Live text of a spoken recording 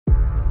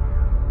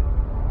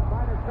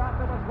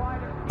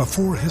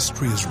Before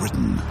history is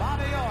written,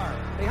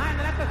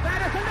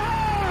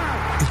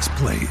 it's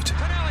played.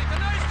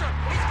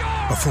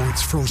 Before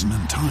it's frozen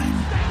in time,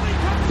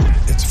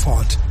 it's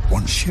fought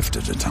one shift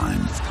at a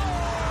time.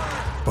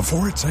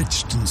 Before it's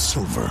etched in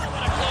silver,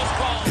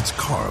 it's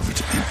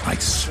carved in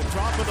ice.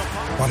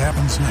 What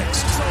happens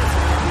next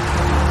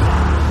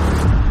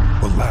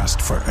will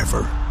last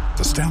forever.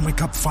 The Stanley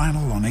Cup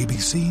Final on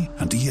ABC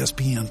and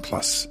ESPN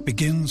Plus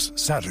begins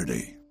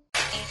Saturday.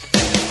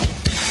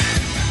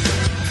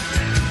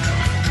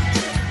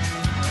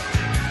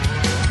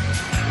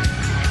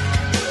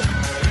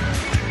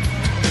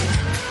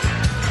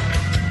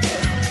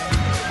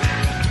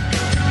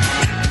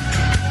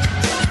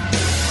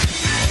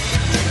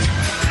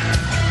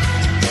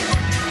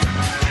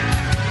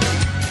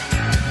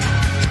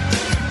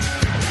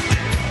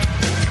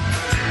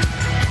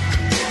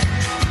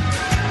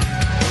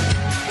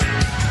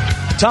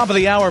 Top of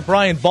the hour,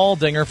 Brian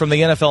Baldinger from the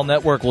NFL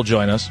Network will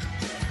join us.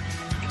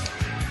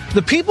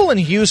 The people in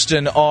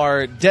Houston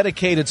are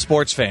dedicated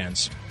sports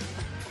fans.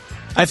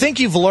 I think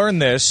you've learned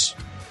this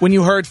when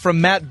you heard from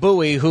Matt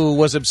Bowie, who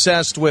was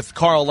obsessed with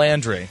Carl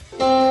Landry.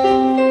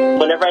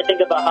 Whenever I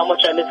think about how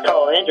much I miss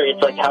Carl Landry,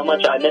 it's like how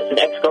much I miss an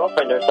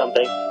ex-girlfriend or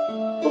something.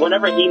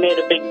 Whenever he made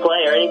a big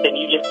play or anything,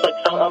 you just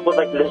felt up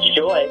with this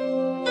joy.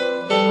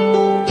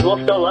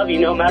 We'll still love you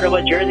no matter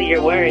what jersey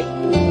you're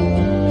wearing.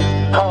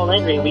 Carl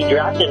Landry, we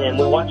drafted him.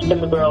 We watched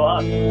him grow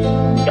up.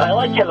 I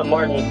like Kevin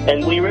Martin,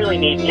 and we really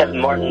need Kevin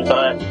Martin,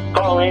 but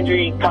Carl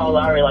Landry, Kyle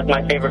Lowry, like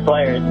my favorite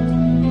players.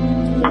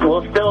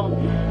 We'll still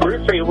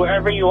root for you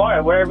wherever you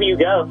are, wherever you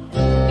go.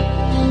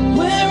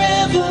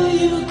 Wherever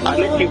you go, I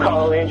miss you,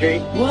 Carl Landry.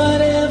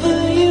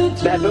 Whatever you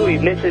do, Matt Bowie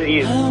misses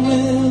you. I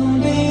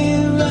will be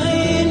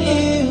right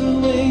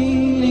here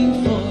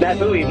waiting for Matt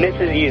Bowie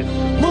misses you.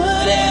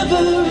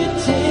 whatever it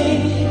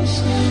takes,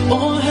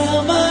 or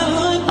how my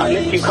heart I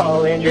miss you,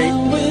 Carl Landry. I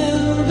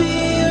will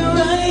be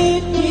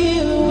right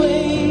here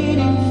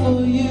waiting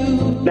for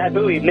you. Matt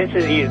Bowie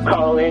misses you,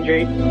 Carl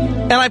Landry.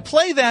 And I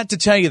play that to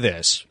tell you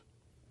this.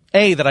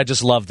 A, that I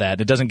just love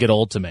that. It doesn't get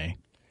old to me.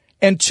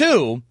 And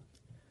two,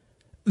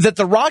 that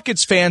the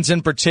Rockets fans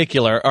in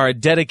particular are a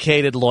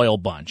dedicated, loyal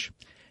bunch.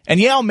 And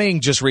Yao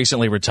Ming just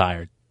recently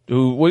retired.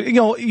 Who,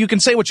 you can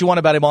say what you want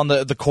about him on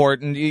the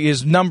court, and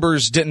his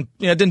numbers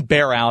didn't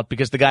bear out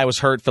because the guy was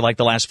hurt for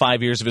the last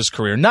 5 years of his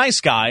career.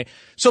 Nice guy,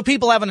 so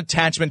people have an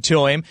attachment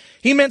to him.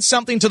 He meant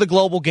something to the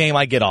global game.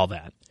 I get all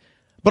that.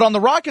 But on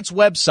the Rockets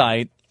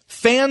website,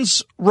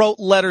 fans wrote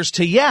letters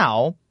to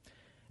Yao,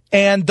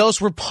 and those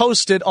were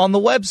posted on the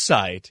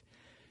website.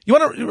 You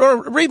want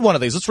to read one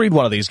of these? Let's read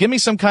one of these. Give me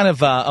some kind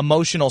of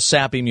emotional,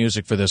 sappy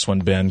music for this one,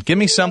 Ben. Give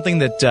me something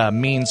that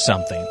means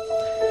something.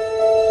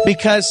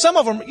 Because some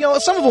of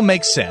them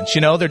make sense.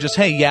 They're just,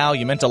 hey, Yao,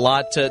 you meant a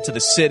lot to the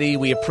city.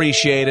 We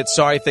appreciate it.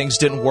 Sorry things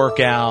didn't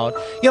work out.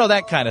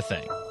 That kind of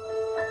thing.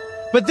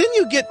 But then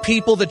you get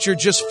people that you're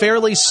just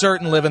fairly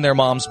certain live in their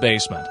mom's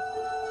basement.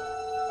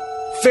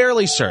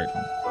 Fairly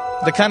certain.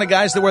 The kind of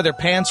guys that wear their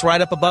pants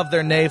right up above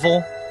their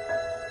navel.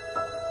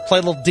 Play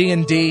a little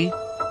D&D.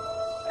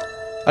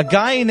 A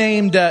guy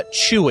named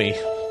Chewy.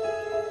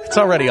 It's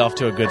already off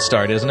to a good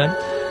start, isn't it?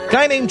 A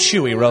guy named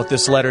Chewy wrote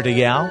this letter to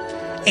Yao.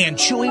 And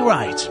Chewy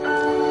writes,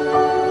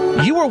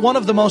 "You were one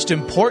of the most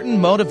important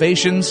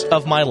motivations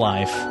of my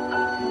life.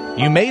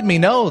 You made me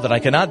know that I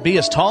cannot be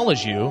as tall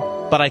as you,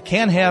 but I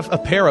can have a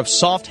pair of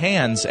soft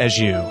hands as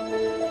you.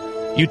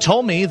 You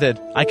told me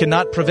that I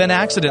cannot prevent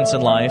accidents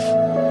in life,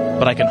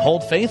 but I can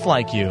hold faith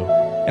like you,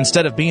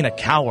 instead of being a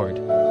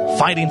coward,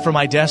 fighting for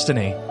my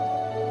destiny.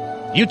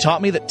 You taught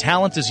me that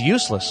talent is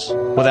useless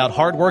without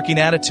hard-working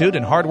attitude,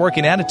 and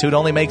hard-working attitude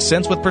only makes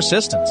sense with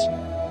persistence.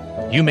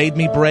 You made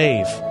me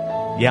brave."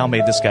 Yao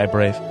made this guy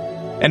brave.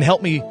 "And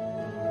helped me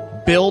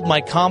build my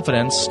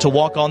confidence to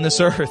walk on this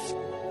earth.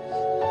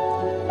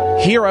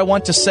 Here I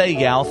want to say,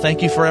 Yao,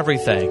 thank you for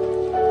everything."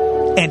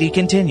 And he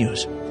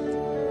continues,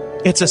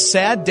 "It's a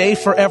sad day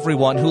for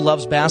everyone who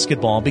loves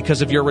basketball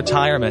because of your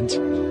retirement.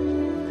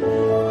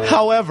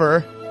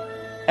 However,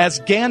 as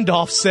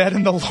Gandalf said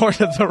in The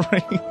Lord of the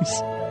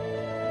Rings,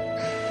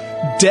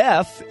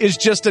 death is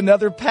just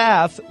another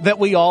path that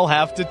we all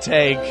have to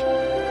take.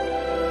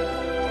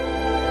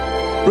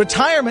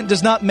 Retirement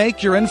does not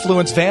make your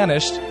influence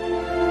vanished.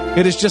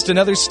 It is just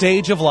another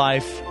stage of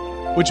life,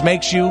 which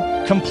makes you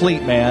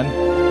complete,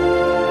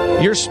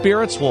 man. Your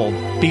spirits will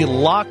be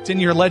locked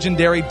in your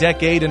legendary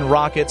decade in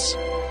Rockets,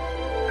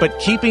 but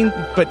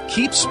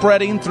keep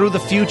spreading through the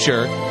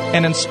future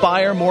and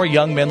inspire more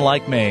young men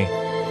like me.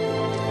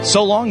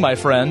 So long, my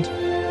friend.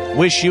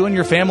 Wish you and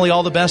your family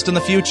all the best in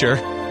the future.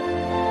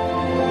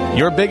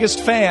 Your biggest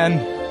fan,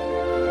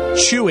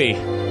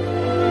 Chewy."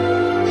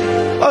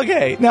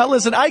 Okay, now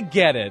listen, I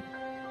get it.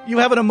 You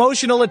have an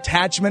emotional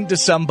attachment to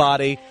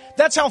somebody.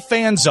 That's how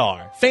fans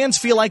are. Fans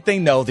feel like they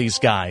know these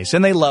guys,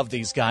 and they love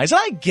these guys,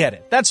 and I get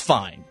it. That's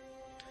fine.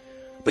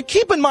 But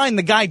keep in mind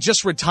the guy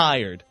just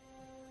retired.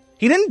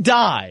 He didn't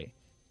die.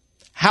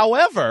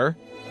 However,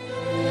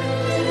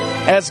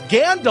 as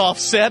Gandalf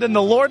said in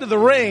The Lord of the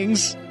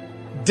Rings,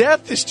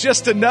 death is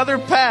just another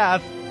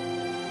path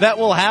that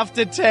we'll have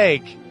to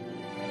take.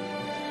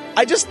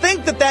 I just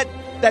think that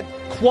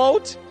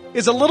quote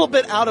is a little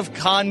bit out of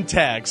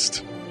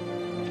context.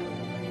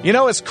 You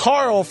know, as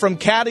Carl from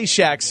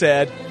Caddyshack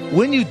said,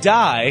 when you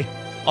die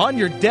on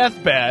your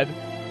deathbed,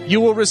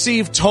 you will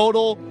receive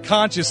total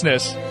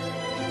consciousness.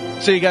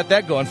 So you got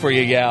that going for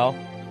you, Yao,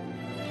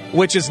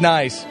 which is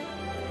nice.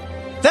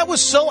 That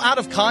was so out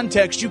of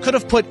context, you could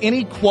have put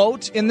any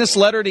quote in this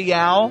letter to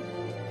Yao,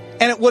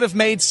 and it would have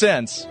made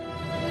sense.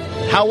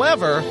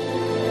 However,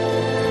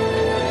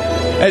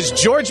 as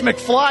George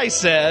McFly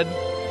said,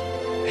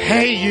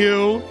 hey,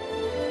 you,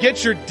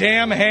 get your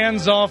damn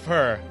hands off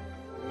her.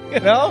 You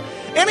know,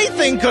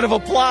 anything could have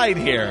applied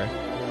here.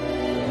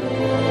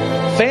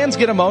 Fans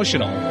get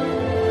emotional.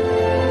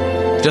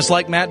 Just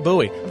like Matt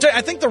Bowie.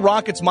 I think the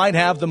Rockets might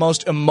have the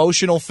most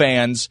emotional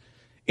fans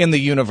in the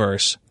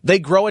universe. They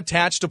grow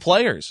attached to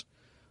players.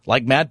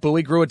 Like Matt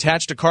Bowie grew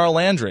attached to Carl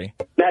Landry.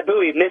 Matt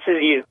Bowie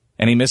misses you.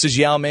 And he misses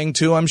Yao Ming,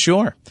 too, I'm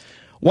sure.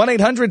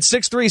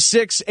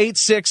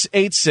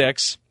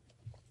 1-800-636-8686.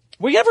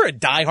 Were you ever a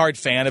diehard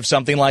fan of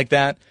something like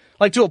that?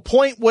 Like to a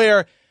point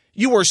where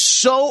you were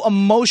so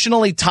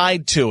emotionally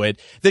tied to it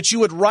that you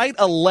would write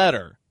a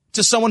letter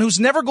to someone who's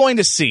never going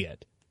to see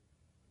it.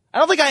 I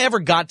don't think I ever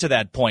got to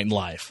that point in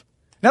life.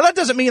 Now, that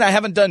doesn't mean I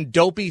haven't done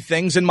dopey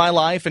things in my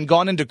life and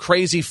gone into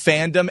crazy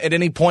fandom at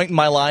any point in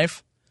my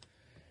life.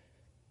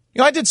 You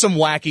know, I did some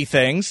wacky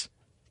things.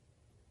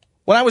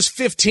 When I was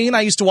 15,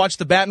 I used to watch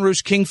the Baton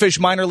Rouge Kingfish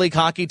minor league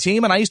hockey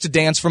team, and I used to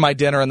dance for my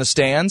dinner in the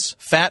stands.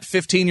 Fat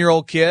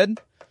 15-year-old kid.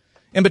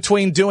 In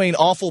between doing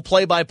awful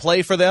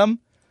play-by-play for them,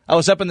 I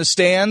was up in the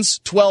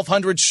stands,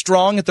 1,200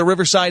 strong at the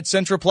Riverside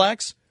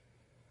Centroplex.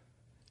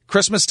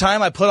 Christmas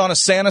time, I put on a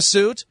Santa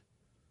suit.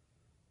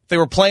 If they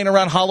were playing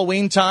around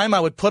Halloween time, I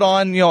would put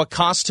on, a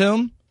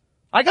costume.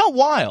 I got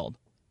wild.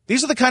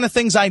 These are the kind of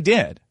things I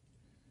did.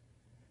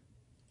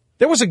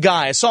 There was a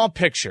guy, I saw a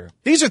picture.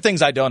 These are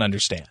things I don't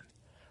understand.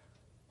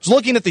 I was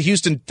looking at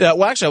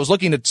the I was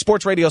looking at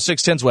Sports Radio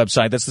 610's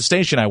website. That's the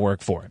station I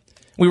work for.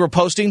 We were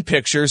posting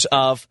pictures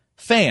of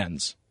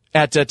fans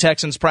at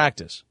Texans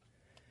practice.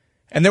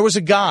 And there was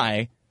a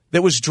guy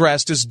that was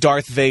dressed as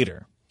Darth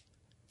Vader.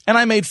 And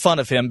I made fun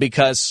of him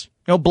because,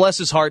 bless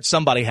his heart,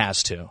 somebody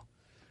has to.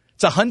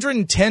 It's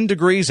 110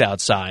 degrees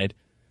outside,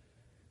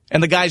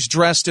 and the guy's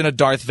dressed in a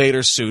Darth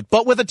Vader suit,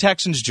 but with a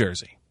Texans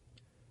jersey.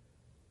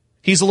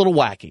 He's a little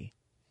wacky.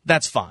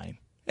 That's fine.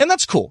 And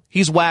that's cool.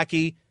 He's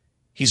wacky.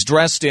 He's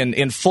dressed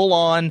in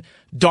full-on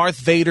Darth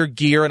Vader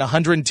gear in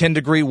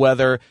 110-degree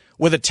weather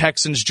with a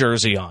Texans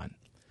jersey on.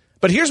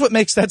 But here's what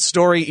makes that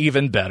story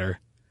even better,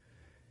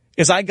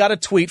 is I got a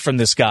tweet from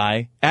this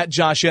guy, at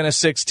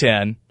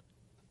JoshEnnis610.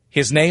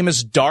 His name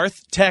is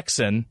Darth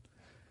Texan,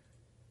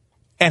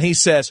 and he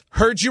says,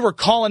 heard you were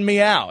calling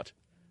me out.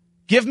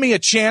 Give me a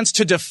chance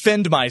to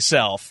defend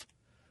myself.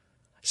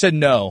 I said,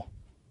 no,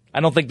 I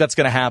don't think that's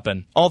going to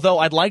happen, although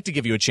I'd like to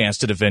give you a chance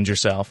to defend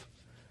yourself.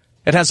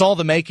 It has all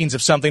the makings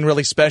of something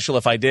really special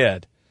if I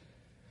did.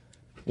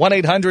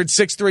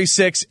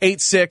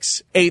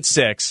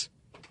 1-800-636-8686.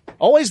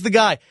 Always the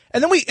guy.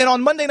 And then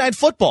on Monday Night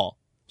Football,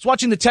 I was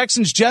watching the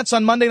Texans-Jets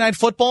on Monday Night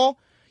Football.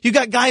 You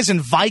got guys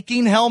in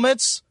Viking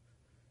helmets.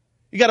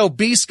 You got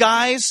obese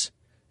guys.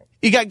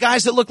 You got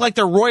guys that look like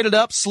they're roided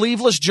up,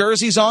 sleeveless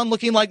jerseys on,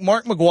 looking like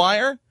Mark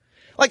McGuire.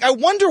 Like, I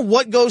wonder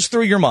what goes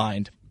through your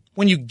mind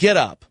when you get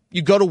up,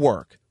 you go to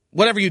work,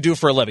 whatever you do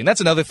for a living.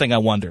 That's another thing I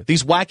wonder.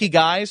 These wacky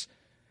guys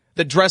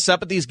that dress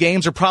up at these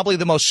games are probably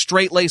the most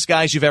straight-laced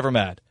guys you've ever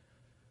met.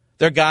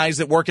 They're guys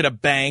that work at a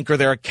bank or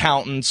they're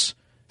accountants,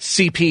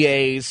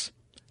 CPAs.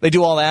 They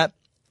do all that.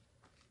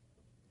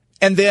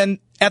 And then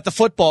at the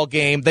football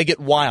game, they get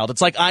wild.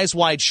 It's like Eyes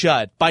Wide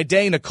Shut. By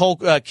day, Nicole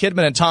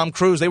Kidman and Tom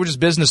Cruise, they were just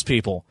business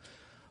people.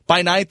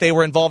 By night, they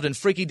were involved in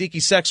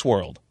freaky-deaky sex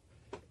world.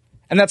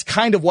 And that's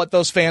kind of what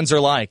those fans are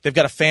like. They've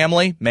got a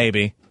family?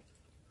 Maybe.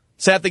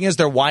 Sad thing is,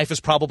 their wife is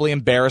probably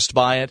embarrassed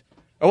by it.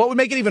 Or what would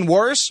make it even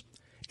worse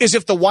is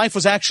if the wife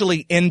was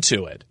actually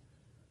into it.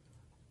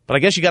 But I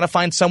guess you got to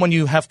find someone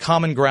you have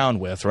common ground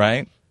with,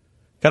 right?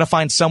 Got to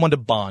find someone to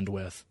bond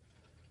with.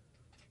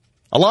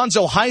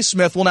 Alonzo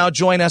Highsmith will now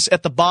join us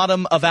at the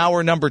bottom of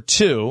hour number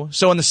 2.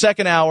 So in the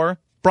second hour,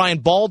 Brian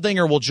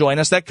Baldinger will join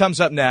us. That comes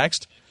up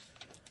next.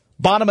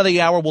 Bottom of the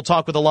hour, we'll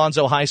talk with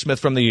Alonzo Highsmith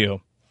from the U.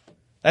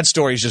 That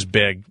story's just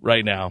big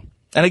right now.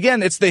 And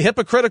again, it's the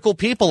hypocritical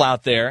people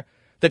out there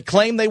that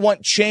claim they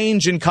want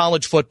change in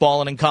college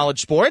football and in college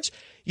sports.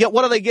 Yet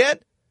what do they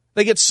get?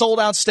 They get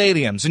sold-out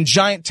stadiums and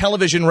giant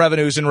television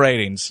revenues and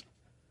ratings.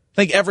 I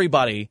think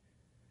everybody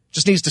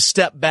just needs to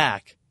step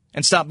back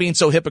and stop being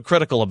so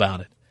hypocritical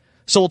about it.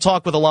 So we'll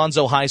talk with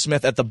Alonzo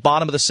Highsmith at the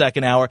bottom of the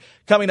second hour.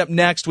 Coming up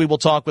next, we will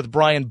talk with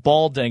Brian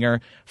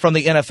Baldinger from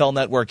the NFL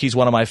Network. He's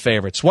one of my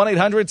favorites.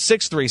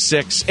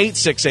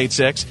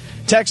 1-800-636-8686.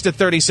 Text at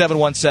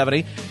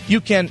 37170.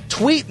 You can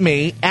tweet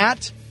me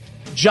at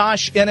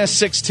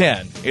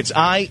JoshEnnis610. It's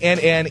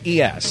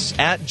INNES,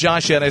 at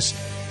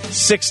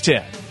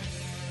JoshEnnis610.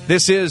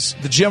 This is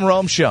the Jim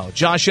Rome Show.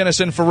 Josh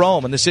Ennison for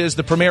Rome, and this is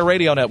the Premier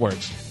Radio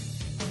Networks.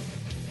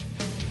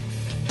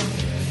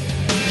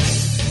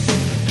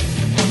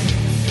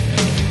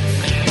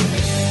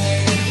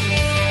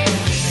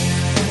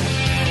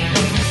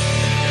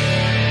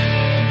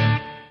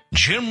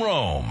 Jim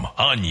Rome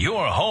on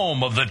your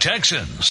home of the Texans.